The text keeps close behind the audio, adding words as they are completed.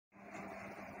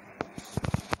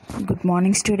Good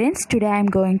morning students. Today I am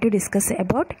going to discuss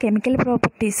about chemical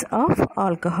properties of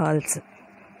alcohols.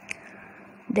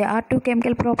 There are two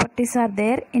chemical properties are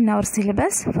there in our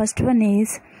syllabus. First one is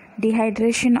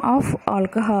dehydration of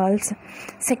alcohols.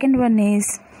 Second one is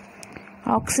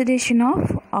oxidation of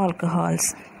alcohols.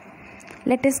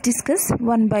 Let us discuss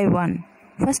one by one.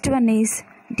 First one is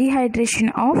dehydration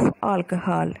of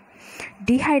alcohol.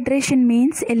 Dehydration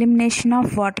means elimination of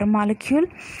water molecule.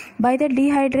 By the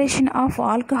dehydration of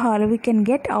alcohol, we can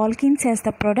get alkenes as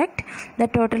the product. The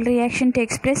total reaction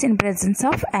takes place in presence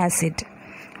of acid.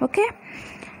 Okay?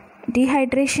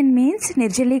 Dehydration means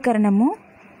నిర్జలీకరణము.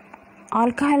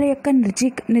 Alcohol యొక్క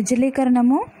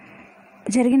నిర్జలీకరణము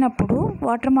జరిగినప్పుడు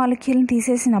water మాలిక్యూల్ని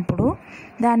తీసేసినప్పుడు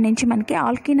దాని నుంచి మనకి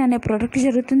alkene అనే product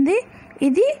జరుగుతుంది.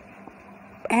 ఇది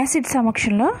acid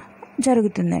సమక్షంలో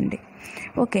జరుగుతుందండి.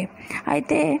 ఓకే,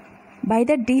 అయితే by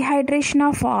the dehydration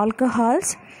of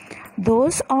alcohols,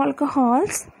 those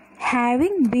alcohols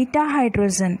having beta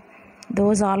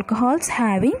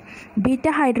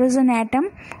hydrogen atom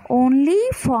only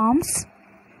forms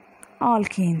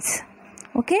alkenes.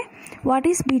 Okay, what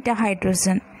is beta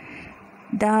hydrogen?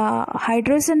 The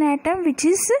hydrogen atom which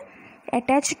is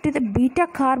attached to the beta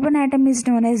carbon atom is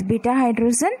known as beta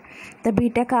hydrogen. The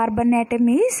beta carbon atom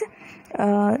is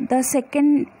the second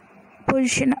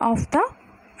position of the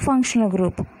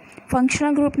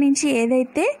functional group నుంచి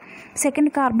ఏదైతే second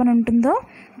carbon ఉంటుందో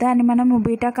దాన్ని మనము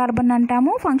beta carbon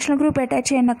అంటాము. Functional group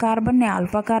attach అయిన కార్బన్ని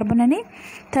alpha carbon అని,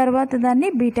 తర్వాత దాన్ని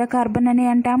బీటా కార్బన్ అని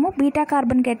అంటాము. బీటా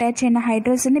కార్బన్కి అటాచ్ అయిన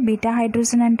హైడ్రోజన్ని బీటా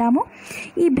హైడ్రోజన్ అంటాము.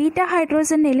 ఈ బీటా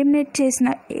హైడ్రోజన్ ఎలిమినేట్ చేసిన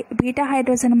బీటా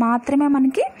హైడ్రోజన్ మాత్రమే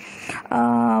మనకి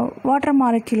వాటర్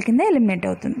మాలిక్యూల్ కింద ఎలిమినేట్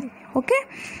అవుతుంది. Okay,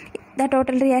 the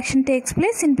total reaction takes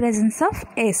place in presence of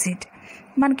acid.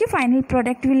 మనకి final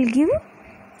product will give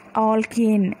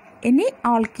alkyne. Any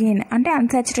alkyne అంటే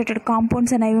అన్సాచురేటెడ్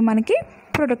కాంపౌండ్స్ అనేవి మనకి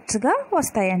ప్రొడక్ట్స్గా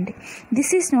వస్తాయండి.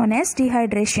 This is known as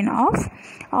dehydration of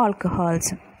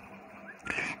alcohols.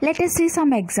 Let us see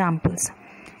some examples.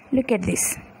 Look at this.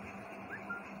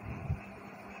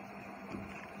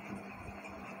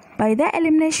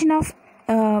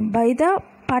 By the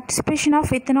participation of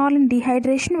ethanol in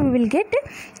dehydration, we will get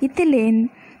ethylene.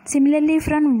 Similarly,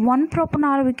 from one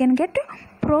propanol we can get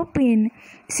propene.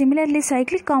 Similarly,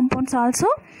 cyclic compounds also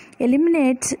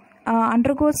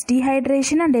undergoes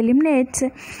dehydration and eliminates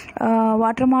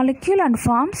water molecule and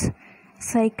forms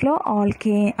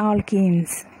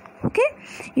cycloalkenes. Okay,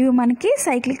 ఇవి మనకి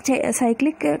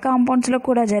cyclic కాంపౌండ్స్లో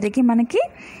కూడా జరిగి మనకి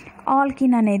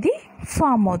alkene అనేది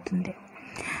form అవుతుంది.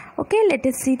 Okay, let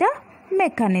us see the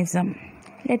mechanism.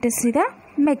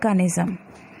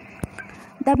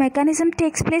 The mechanism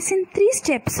takes place in 3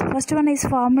 steps. First one is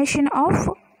protonation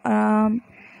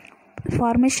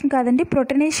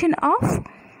of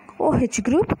OH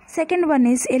group. Second one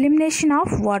is elimination of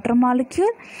water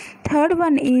molecule. Third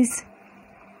one is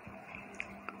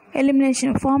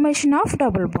formation of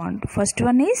double bond. First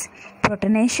one is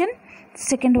protonation.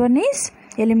 Second one is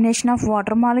elimination of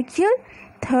water molecule.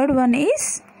 Third one is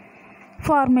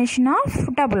formation of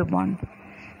double bond.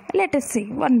 Let us see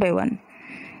one by one.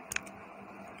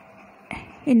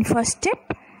 In first step,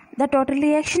 the total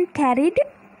reaction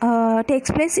takes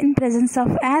place in presence of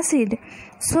acid,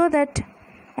 so that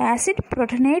acid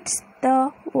protonates the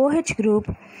OH group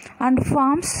and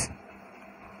forms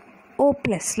O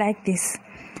plus like this.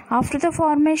 After the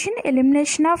formation,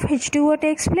 elimination of H2O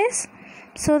takes place,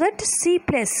 so that C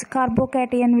plus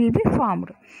carbocation will be formed.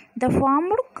 The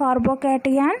formed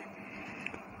carbocation,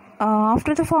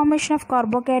 after the formation of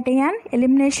carbocation,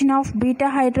 elimination of beta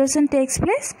hydrogen takes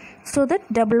place, so that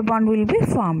double bond will be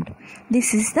formed. This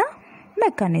is the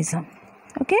mechanism.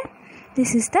 Okay,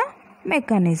 this is the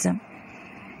mechanism.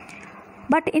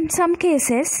 But in some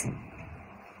cases,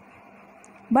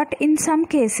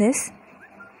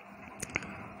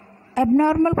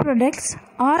 abnormal products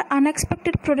or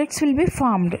unexpected products will be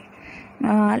formed.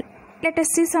 Let us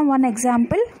see one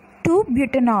example.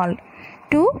 2-butanol.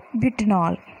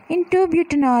 In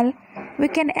 2-butanol, we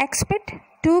can expect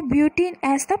 2-butene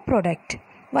as the product.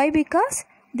 Why? Because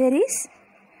there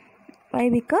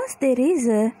is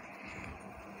a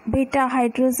beta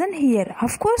hydrogen here.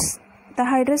 Of course, the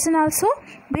hydrogen also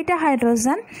beta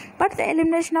hydrogen, but the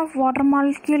elimination of water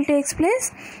molecule takes place.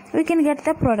 We can get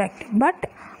the product. But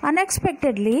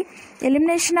unexpectedly,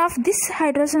 elimination of this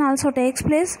hydrogen also takes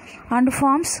place and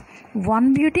forms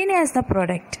 1-butene as the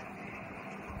product.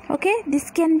 Okay, this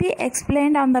can be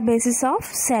explained on the basis of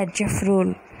Sadjeff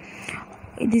rule.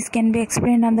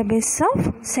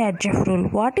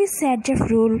 What is Sadjeff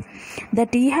rule? The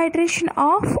dehydration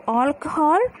of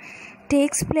alcohol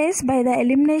takes place by the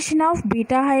elimination of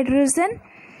beta hydrogen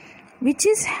which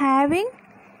is having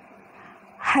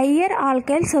higher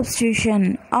alkyl substitution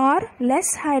or less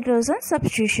hydrogen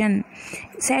substitution.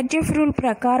 సాడ్జెఫ్ rule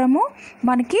ప్రకారము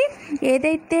మనకి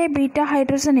ఏదైతే beta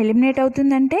hydrogen eliminate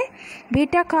అవుతుందంటే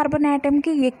beta carbon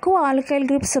యాటమ్కి ఎక్కువ alkyl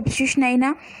group substitution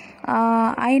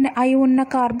అయి ఉన్న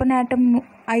carbon atom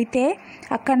అయితే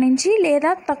అక్కడి నుంచి,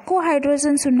 లేదా తక్కువ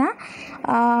హైడ్రోజన్స్ ఉన్న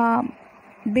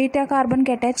బీటా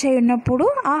కార్బన్కి అటాచ్ అయి ఉన్నప్పుడు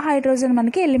ఆ హైడ్రోజన్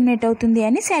మనకి ఎలిమినేట్ అవుతుంది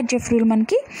అని సాడ్జెఫ్ రూల్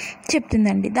మనకి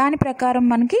చెప్తుందండి. దాని ప్రకారం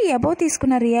మనకి అబౌవ్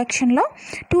తీసుకున్న రియాక్షన్లో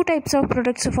 2 types ఆఫ్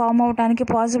ప్రొడక్ట్స్ ఫామ్ అవడానికి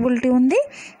పాసిబిలిటీ ఉంది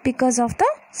బికాస్ ఆఫ్ ద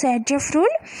సాడ్జెఫ్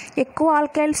రూల్. ఎక్కువ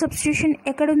ఆల్కైల్ సబ్స్టిట్యూషన్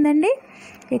ఎక్కడుందండి?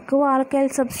 ఎక్కువ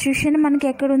ఆల్కైల్ సబ్స్టిట్యూషన్ మనకి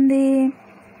ఎక్కడుంది?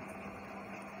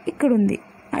 ఇక్కడుంది.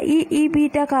 ఈ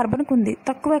బీటా కార్బన్కి ఉంది.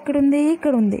 తక్కువ ఎక్కడుంది?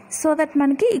 ఇక్కడ ఉంది. సో దట్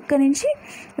మనకి ఇక్కడ నుంచి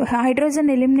హైడ్రోజన్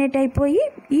ఎలిమినేట్ అయిపోయి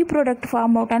ఈ ప్రోడక్ట్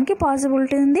ఫామ్ అవడానికి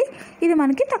పాసిబిలిటీ ఉంది. ఇది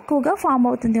మనకి తక్కువగా ఫామ్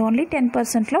అవుతుంది, ఓన్లీ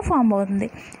 10%లో ఫామ్ అవుతుంది.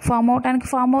 ఫామ్ అవడానికి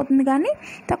ఫామ్ అవుతుంది కానీ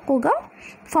తక్కువగా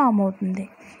ఫామ్ అవుతుంది.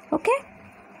 Okay,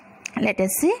 let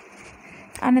us see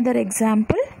another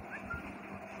example.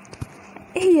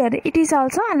 Here it is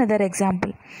also another example.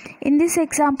 In this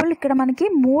example ఇక్కడ మనకి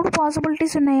 3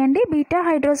 పాసిబిలిటీస్ ఉన్నాయండి. బీటా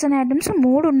హైడ్రోజన్ యాటమ్స్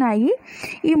 3 ఉన్నాయి.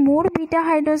 ఈ 3 బీటా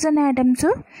హైడ్రోజన్ యాటమ్స్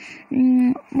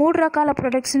 3 రకాల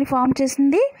ప్రొడక్ట్స్ని ఫామ్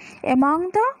చేసింది.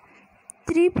 Among the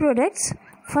 3 products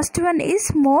first one is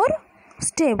more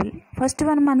stable. First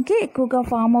one మనకి ఎక్కువగా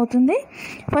form అవుతుంది.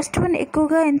 ఫస్ట్ వన్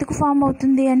ఎక్కువగా ఎందుకు ఫామ్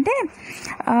అవుతుంది అంటే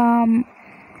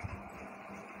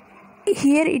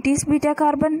here it is beta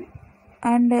carbon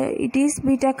and it is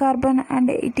beta carbon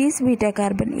and it is beta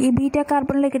carbon. ఈ బీటా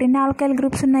కార్బన్లో ఇక్కడ ఎన్ని ఆల్కైల్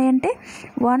గ్రూప్స్ ఉన్నాయంటే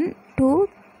 1, 2,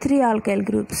 3 ఆల్కైల్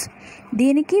గ్రూప్స్.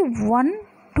 దీనికి 1,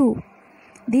 2,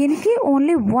 దీనికి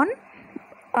only 1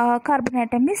 carbon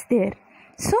atom is there.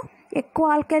 So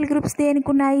ఎక్కువ ఆల్కైల్ గ్రూప్స్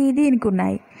దేనికి ఉన్నాయి? దీనికి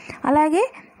ఉన్నాయి. అలాగే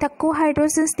తక్కువ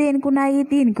హైడ్రోజన్స్ దేనికి ఉన్నాయి?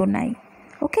 దీనికి ఉన్నాయి.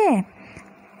 Okay,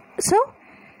 so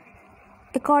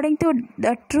according to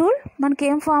that rule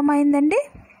మనకేం ఫామ్ అయిందండి?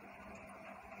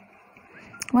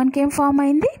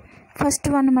 ఫస్ట్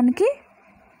వన్ మనకి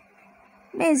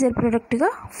మేజర్ ప్రోడక్ట్గా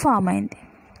ఫామ్ అయింది.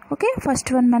 ఓకే, ఫస్ట్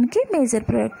వన్ మనకి మేజర్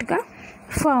ప్రోడక్ట్గా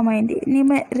ఫామ్ అయింది.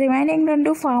 రిమైనింగ్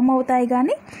 2 ఫామ్ అవుతాయి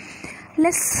కానీ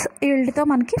లెస్ ఈల్డ్తో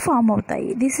మనకి ఫామ్ అవుతాయి.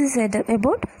 This is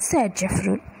about సాడ్జెఫ్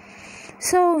rule.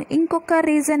 So ఇంకొక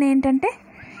రీజన్ ఏంటంటే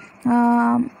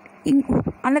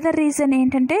అనదర్ రీజన్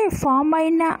ఏంటంటే ఫామ్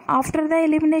అయిన after the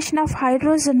elimination of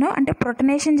hydrogen అంటే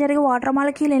ప్రొటనేషన్ జరిగి వాటర్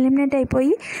మాలిక్యూల్ ఎలిమినేట్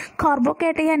అయిపోయి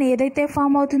కార్బోకేటయాన్ ఏదైతే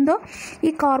ఫామ్ అవుతుందో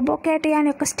ఈ కార్బోకేటయాన్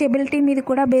యొక్క స్టెబిలిటీ మీద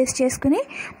కూడా బేస్ చేసుకుని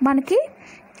మనకి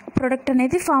ప్రొడక్ట్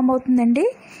అనేది ఫామ్ అవుతుందండి.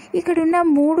 ఇక్కడ ఉన్న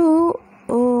 3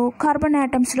 కార్బన్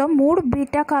యాటమ్స్లో 3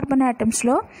 బీటా కార్బన్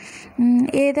యాటమ్స్లో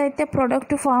ఏదైతే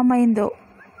ప్రొడక్ట్ ఫామ్ అయిందో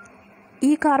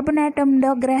ఈ కార్బన్ యాటమ్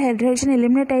దగ్గర హైడ్రోజన్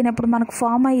ఎలిమినేట్ అయినప్పుడు మనకు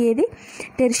ఫామ్ అయ్యేది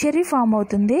టెర్షియరీ ఫామ్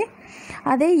అవుతుంది.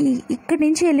 అదే ఇక్కడి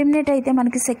నుంచి ఎలిమినేట్ అయితే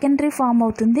మనకి సెకండరీ ఫామ్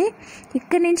అవుతుంది.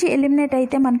 ఇక్కడి నుంచి ఎలిమినేట్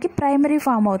అయితే మనకి ప్రైమరీ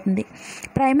ఫామ్ అవుతుంది.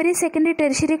 ప్రైమరీ, సెకండరీ,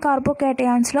 టెర్షియరీ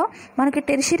కార్బోకేటయాన్స్లో మనకి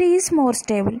టెర్షియరీ ఈజ్ మోర్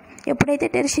స్టేబుల్. ఎప్పుడైతే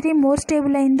టెర్షియరీ మోర్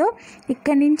స్టేబుల్ అయిందో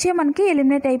ఇక్కడి నుంచే మనకి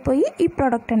ఎలిమినేట్ అయిపోయి ఈ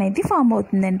ప్రోడక్ట్ అనేది ఫామ్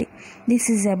అవుతుందండి. This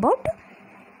is about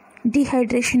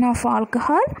dehydration of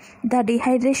alcohol. The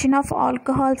dehydration of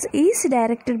alcohols is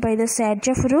directed by the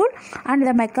Sadjeff rule and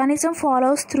the mechanism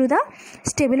follows through the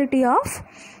stability of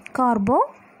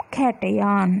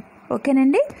carbocation. Okay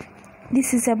nandi, this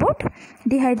is about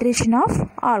dehydration of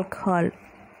alcohol.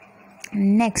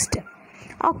 Next,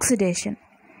 oxidation.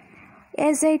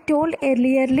 As I told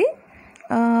earlierly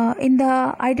in the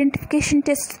identification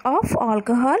tests of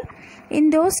alcohol, in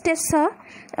those tests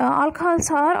alcohols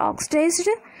are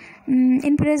oxidized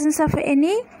in presence of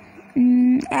any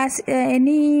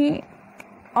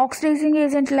oxidizing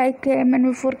agent like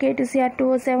MnO4,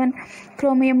 K2Cr2O7,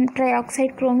 chromium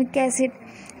trioxide, chromic acid.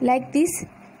 Like these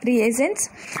reagents,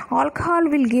 alcohol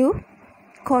will give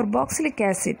carboxylic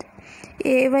acid.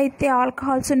 ఏవైతే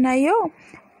alcohols ఉన్నాయో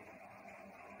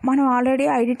మనం already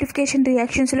identification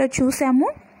రియాక్షన్స్లో చూసాము.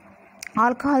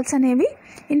 Alcohols అనేవి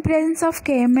in presence of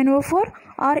KMnO4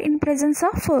 are in presence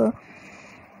of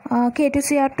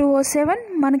K2Cr2O7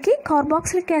 మనకి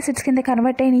carboxylic acids కింద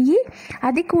convert అయినాయి.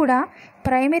 అది కూడా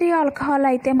ప్రైమరీ ఆల్కహాల్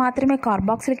అయితే మాత్రమే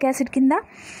కార్బాక్సిలిక్ యాసిడ్ కింద,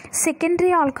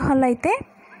 సెకండరీ ఆల్కహాల్ అయితే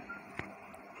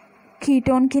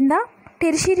కీటోన్ కింద,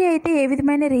 టెర్షియరీ అయితే ఏ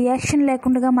విధమైన రియాక్షన్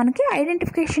లేకుండా మనకి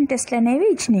ఐడెంటిఫికేషన్ టెస్ట్లు అనేవి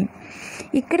ఇచ్చినాయి.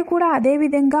 ఇక్కడ కూడా అదే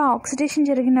విధంగా ఆక్సిడేషన్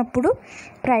జరిగినప్పుడు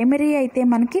ప్రైమరీ అయితే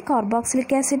మనకి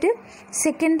కార్బాక్సిలిక్ యాసిడ్,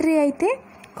 సెకండరీ అయితే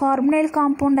కార్బనైల్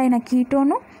కాంపౌండ్ అయిన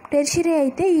కీటోను, టెర్షియరీ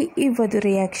అయితే ఇవ్వదు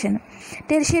రియాక్షన్.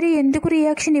 టెర్షియరీ ఎందుకు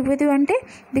రియాక్షన్ ఇవ్వదు అంటే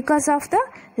because of the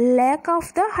lack of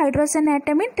the hydrogen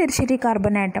atom in tertiary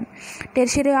carbon atom.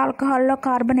 Tertiary ఆల్కహాల్లో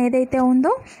carbon ఏదైతే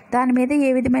ఉందో దాని మీద ఏ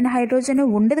విధమైన హైడ్రోజన్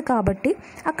ఉండదు కాబట్టి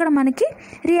అక్కడ మనకి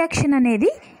రియాక్షన్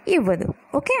అనేది ఇవ్వదు.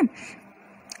 ఓకే,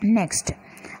 నెక్స్ట్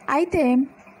అయితే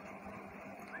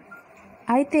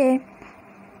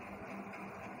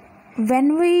when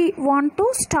we want to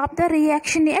stop the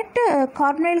reaction at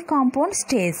carbonyl compound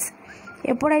stage,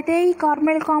 ఎప్పుడైతే ఈ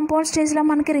కార్బనైల్ కాంపౌండ్ స్టేజ్లో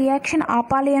మనకి రియాక్షన్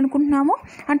ఆపాలి అనుకుంటున్నామో,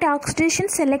 అంటే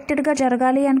ఆక్సిడేషన్ సెలెక్టెడ్గా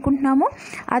జరగాలి అనుకుంటున్నామో,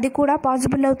 అది కూడా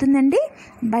పాసిబుల్ అవుతుందండి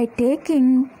బై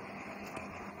టేకింగ్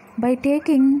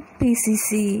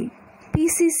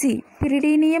పీసీసీ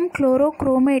పిరిడీనియం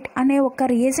క్లోరోక్రోమేట్ అనే ఒక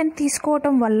రియేజెంట్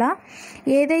తీసుకోవటం వల్ల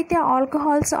ఏదైతే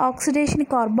ఆల్కహాల్స్ ఆక్సిడేషన్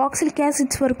కార్బాక్సిలిక్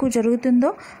యాసిడ్స్ వరకు జరుగుతుందో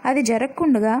అది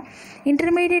జరగకుండా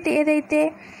ఇంటర్మీడియట్ ఏదైతే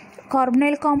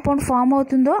కార్బనైల్ కాంపౌండ్ ఫామ్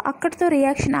అవుతుందో అక్కడితో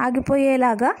రియాక్షన్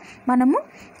ఆగిపోయేలాగా మనము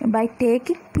by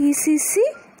taking PCC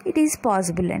it is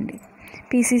possible అండి.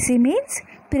 PCC means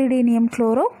పిరిడీనియం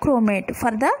క్లోరోక్రోమేట్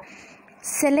for the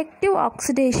selective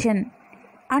oxidation,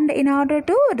 and in order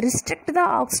to restrict the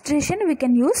oxidation we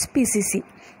can use PCC.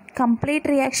 Complete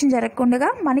reaction జరగకుండా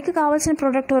మనకి కావాల్సిన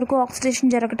ప్రోడక్ట్ వరకు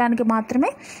oxidation జరగడానికి మాత్రమే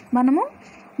మనము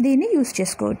దీన్ని యూస్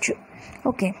చేసుకోవచ్చు.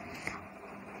 ఓకే,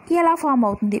 ఎలా ఫామ్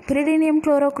అవుతుంది పిరిడీనియం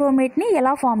క్లోరోక్రోమేట్ని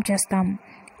ఎలా ఫామ్ చేస్తాము?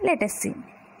 Let us see.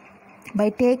 By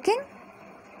taking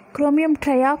chromium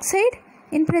trioxide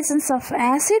in presence of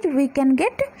acid we can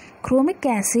get chromic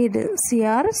acid,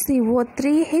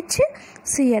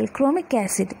 CrCO3HCl, chromic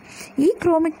acid. ఈ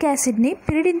chromic యాసిడ్ని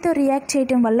పిరిడిన్తో రియాక్ట్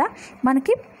చేయటం వల్ల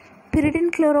మనకి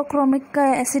పిరిడిన్ క్లోరోక్రోమిక్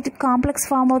యాసిడ్ కాంప్లెక్స్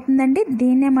ఫామ్ అవుతుందండి.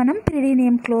 దీన్నే మనం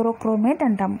పిరిడీనియం క్లోరోక్రోమేట్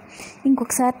అంటాము.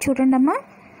 ఇంకొకసారి చూడండి అమ్మా,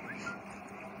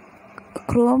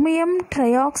 క్రోమియం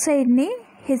ట్రయాక్సైడ్ని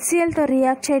హెచ్సిఎల్తో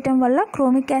రియాక్ట్ చేయటం వల్ల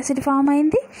క్రోమిక్ యాసిడ్ ఫామ్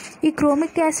అయింది. ఈ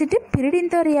క్రోమిక్ యాసిడ్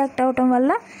పిరిడిన్తో రియాక్ట్ అవటం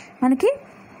వల్ల మనకి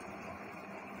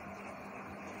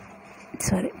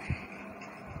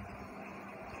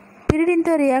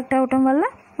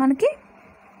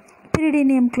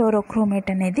పిరిడీనియం క్లోరోక్రోమేట్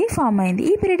అనేది ఫామ్ అయింది.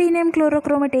 ఈ పిరిడీనియం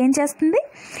క్లోరోక్రోమేట్ ఏం చేస్తుంది?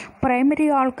 ప్రైమరీ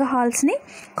ఆల్కహాల్స్ని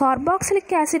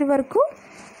కార్బాక్సిలిక్ యాసిడ్ వరకు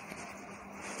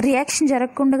రియాక్షన్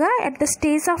జరగకుండా at the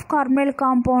stage of carbonyl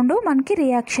compound మనకి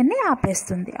రియాక్షన్ని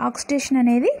ఆపేస్తుంది. ఆక్సిడేషన్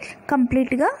అనేది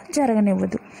కంప్లీట్గా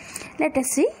జరగనివ్వదు. Let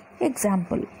us see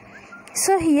example.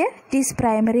 So here this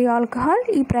primary alcohol,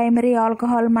 ఈ ప్రైమరీ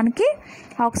ఆల్కహాల్ మనకి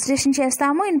ఆక్సిడేషన్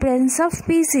చేస్తాము ఇన్ ప్రెజెన్స్ ఆఫ్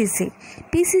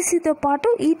పీసీసీతో పాటు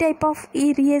ఈ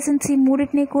రియేజెంట్స్ ఈ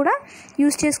మూడింటిని కూడా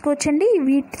యూజ్ చేసుకోవచ్చండి.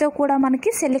 వీటితో కూడా మనకి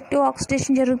సెలెక్టివ్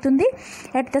ఆక్సిడేషన్ జరుగుతుంది.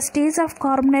 At the stage of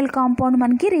carbonyl compound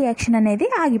మనకి రియాక్షన్ అనేది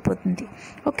ఆగిపోతుంది.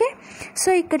 ఓకే, సో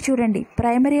ఇక్కడ చూడండి,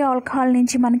 ప్రైమరీ ఆల్కహాల్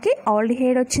నుంచి మనకి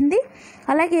ఆల్డిహైడ్ వచ్చింది,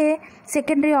 అలాగే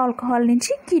సెకండరీ ఆల్కహాల్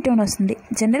నుంచి కీటోన్ వస్తుంది.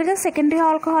 జనరల్గా సెకండరీ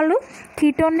ఆల్కహాల్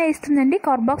కీటోన్నే ఇస్తుందండి,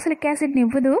 కార్బాక్సిలిక్ యాసిడ్ని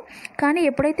ఇవ్వదు. కానీ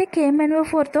ఎప్పుడైతే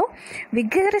KMnO4తో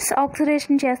విగరస్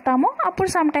ఆక్సిడేషన్ చేస్తామో అప్పుడు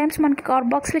సమ్టైమ్స్ మనకి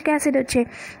కార్బాక్సిలిక్ యాసిడ్ వచ్చే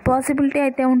పాసిబిలిటీ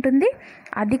అయితే ఉంటుంది.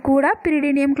 అది కూడా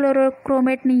పిరిడీనియం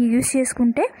క్లోరోక్రోమేట్ని యూజ్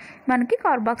చేసుకుంటే మనకి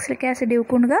కార్బాక్సిలిక్ యాసిడ్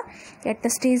ఇవ్వకుండా at the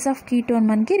stage of ketone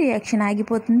మనకి రియాక్షన్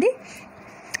ఆగిపోతుంది.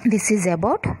 This is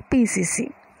about PCC.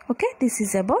 Okay, this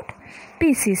is about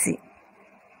PCC.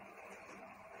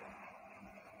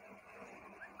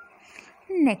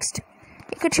 Next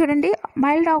ఇక్కడ చూడండి,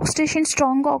 mild oxidation,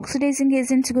 strong oxidising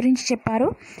agents గురించి చెప్పారు.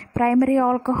 Primary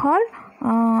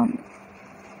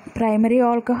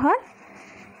alcohol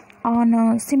on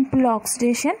simple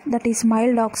oxidation, that is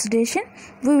mild oxidation,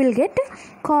 we will get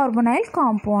carbonyl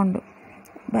compound.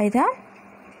 By the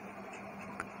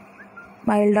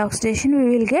mild oxidation we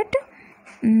will get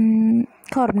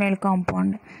carbonyl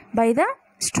compound. By the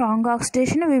strong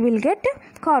oxidation we will get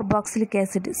carboxylic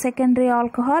acid. Secondary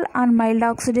alcohol on mild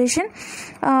oxidation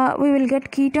we will get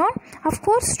ketone. Of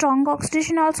course strong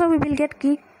oxidation also we will get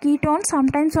ketone.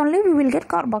 Sometimes only we will get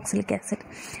carboxylic acid.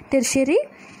 Tertiary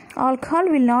alcohol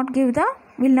will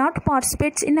not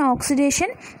participates in oxidation.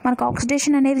 మనకు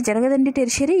oxidation అనేది జరగదండి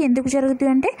tertiary. ఎందుకు జరగదు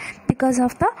అంటే because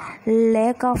of the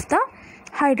lack of the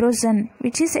hydrogen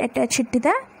which is attached to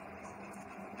the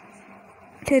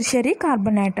tertiary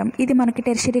carbon atom. ఇది మనకి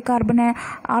tertiary carbon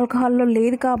ఆల్కహాల్లో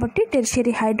లేదు కాబట్టి,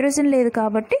 టెర్షియరీ హైడ్రోజన్ లేదు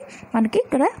కాబట్టి మనకి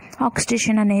ఇక్కడ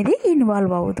ఆక్సిడేషన్ అనేది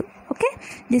ఇన్వాల్వ్ అవ్వదు. Okay,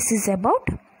 this is about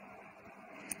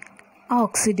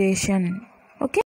oxidation. Okay.